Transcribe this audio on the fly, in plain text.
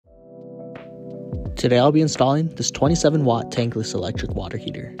Today I'll be installing this 27-watt tankless electric water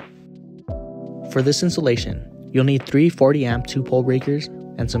heater. For this installation, you'll need 3 40-amp 2-pole breakers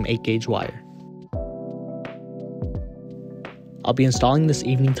and some 8-gauge wire. I'll be installing this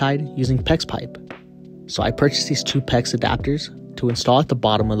evening tide using PEX pipe, so I purchased these 2 PEX adapters to install at the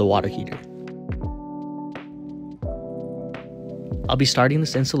bottom of the water heater. I'll be starting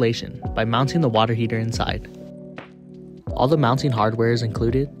this installation by mounting the water heater inside. All the mounting hardware is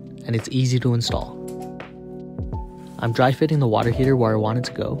included and it's easy to install. I'm dry fitting the water heater where I want it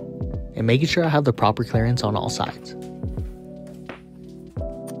to go and making sure I have the proper clearance on all sides.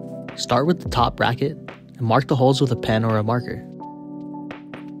 Start with the top bracket and mark the holes with a pen or a marker.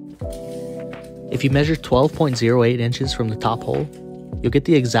 If you measure 12.08 inches from the top hole, you'll get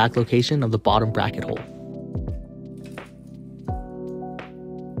the exact location of the bottom bracket hole.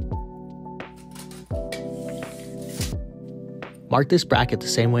 Mark this bracket the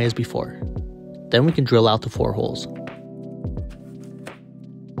same way as before. Then we can drill out the 4 holes.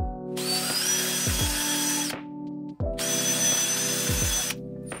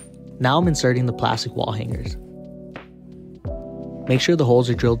 Now I'm inserting the plastic wall hangers. Make sure the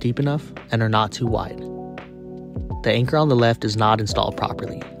holes are drilled deep enough and are not too wide. The anchor on the left is not installed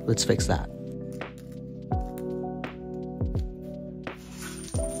properly. Let's fix that.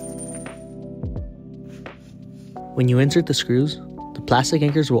 When you insert the screws, the plastic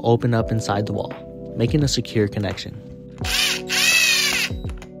anchors will open up inside the wall, making a secure connection.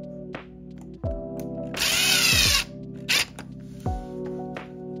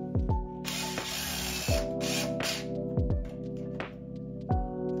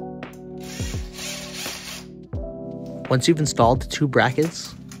 Once you've installed the 2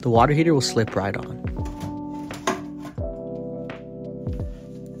 brackets, the water heater will slip right on.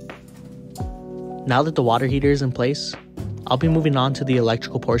 Now that the water heater is in place, I'll be moving on to the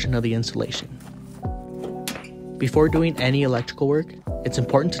electrical portion of the installation. Before doing any electrical work, it's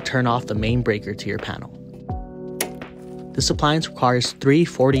important to turn off the main breaker to your panel. This appliance requires 3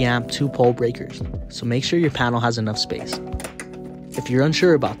 40-amp 2-pole breakers, so make sure your panel has enough space. If you're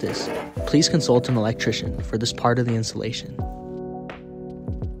unsure about this, please consult an electrician for this part of the installation.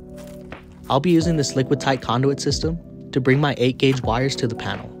 I'll be using this liquid-tight conduit system to bring my 8-gauge wires to the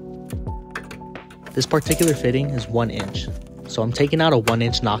panel. This particular fitting is 1 inch, so I'm taking out a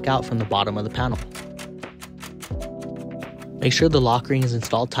 1-inch knockout from the bottom of the panel. Make sure the lock ring is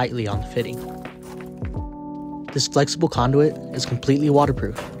installed tightly on the fitting. This flexible conduit is completely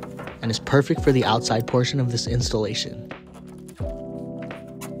waterproof and is perfect for the outside portion of this installation.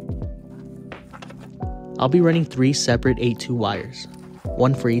 I'll be running 3 separate 8-2 wires,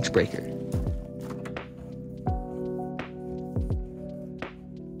 1 for each breaker.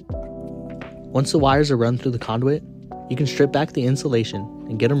 Once the wires are run through the conduit, you can strip back the insulation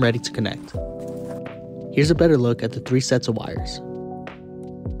and get them ready to connect. Here's a better look at the 3 sets of wires.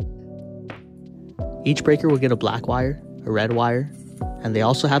 Each breaker will get a black wire, a red wire, and they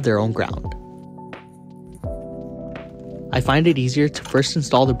also have their own ground. I find it easier to first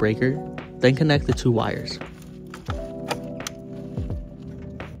install the breaker, then connect the 2 wires.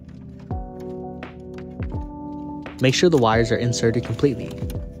 Make sure the wires are inserted completely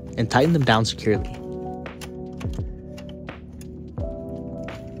and tighten them down securely.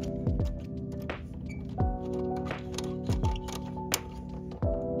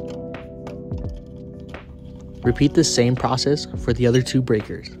 Repeat this same process for the other 2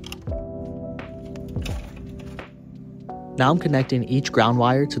 breakers. Now I'm connecting each ground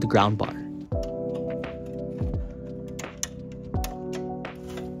wire to the ground bar.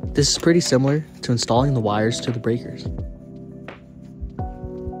 This is pretty similar to installing the wires to the breakers.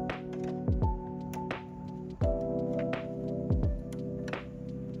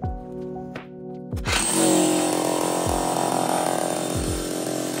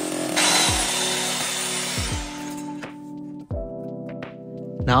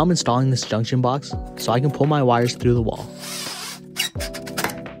 Now I'm installing this junction box so I can pull my wires through the wall.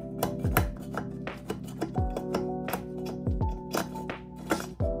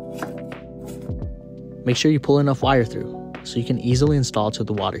 Make sure you pull enough wire through so you can easily install to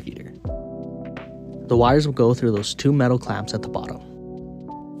the water heater. The wires will go through those 2 metal clamps at the bottom.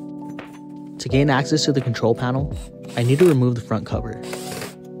 To gain access to the control panel, I need to remove the front cover.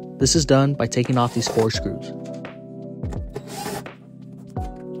 This is done by taking off these 4 screws.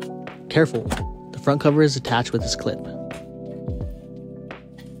 Careful, the front cover is attached with this clip.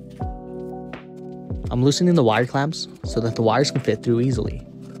 I'm loosening the wire clamps so that the wires can fit through easily.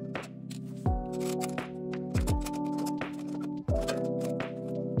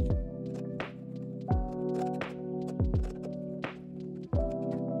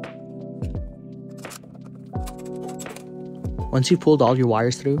 Once you've pulled all your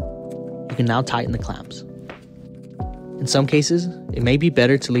wires through, you can now tighten the clamps. In some cases, it may be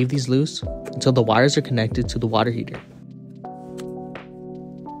better to leave these loose until the wires are connected to the water heater.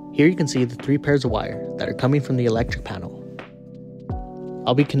 Here you can see the 3 pairs of wire that are coming from the electric panel.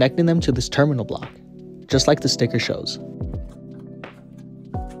 I'll be connecting them to this terminal block, just like the sticker shows.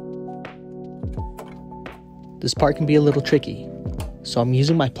 This part can be a little tricky, so I'm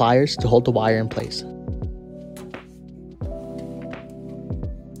using my pliers to hold the wire in place.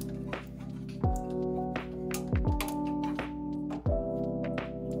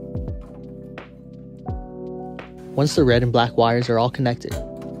 Once the red and black wires are all connected,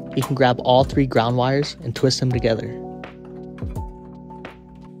 you can grab all 3 ground wires and twist them together.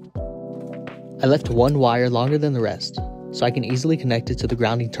 I left one wire longer than the rest, so I can easily connect it to the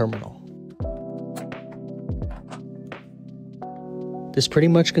grounding terminal. This pretty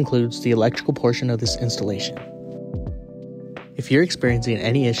much concludes the electrical portion of this installation. If you're experiencing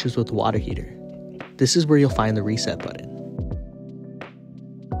any issues with the water heater, this is where you'll find the reset button.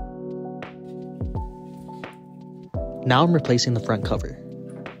 Now I'm replacing the front cover.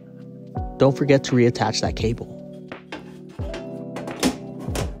 Don't forget to reattach that cable.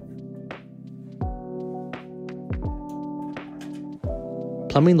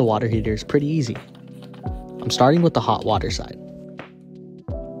 Plumbing the water heater is pretty easy. I'm starting with the hot water side.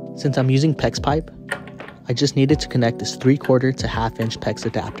 Since I'm using PEX pipe, I just needed to connect this 3/4 to 1/2 inch PEX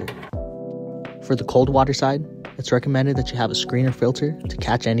adapter. For the cold water side, it's recommended that you have a screener filter to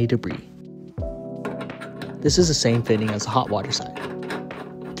catch any debris. This is the same fitting as the hot water side.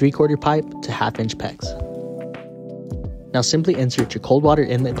 3/4 pipe to 1/2 inch PEX. Now simply insert your cold water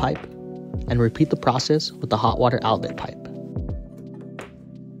inlet pipe and repeat the process with the hot water outlet pipe.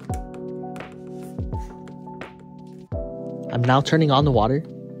 I'm now turning on the water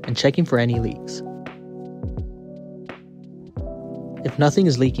and checking for any leaks. If nothing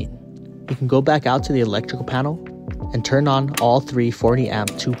is leaking, you can go back out to the electrical panel and turn on all 3 40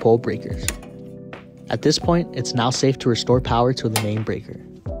 amp 2-pole breakers. At this point, it's now safe to restore power to the main breaker.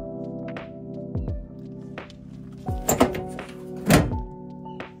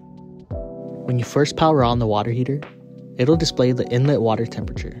 When you first power on the water heater, it'll display the inlet water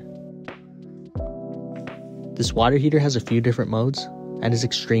temperature. This water heater has a few different modes and is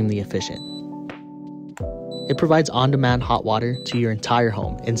extremely efficient. It provides on-demand hot water to your entire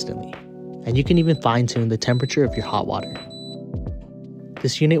home instantly, and you can even fine-tune the temperature of your hot water.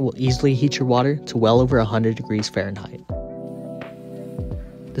 This unit will easily heat your water to well over 100 degrees Fahrenheit.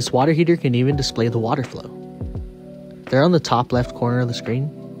 This water heater can even display the water flow. There on the top left corner of the screen,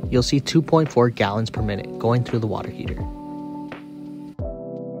 you'll see 2.4 gallons per minute going through the water heater.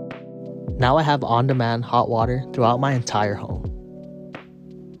 Now I have on-demand hot water throughout my entire home.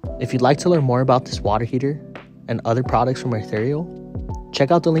 If you'd like to learn more about this water heater and other products from Airthereal,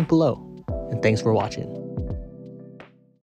 check out the link below, and thanks for watching.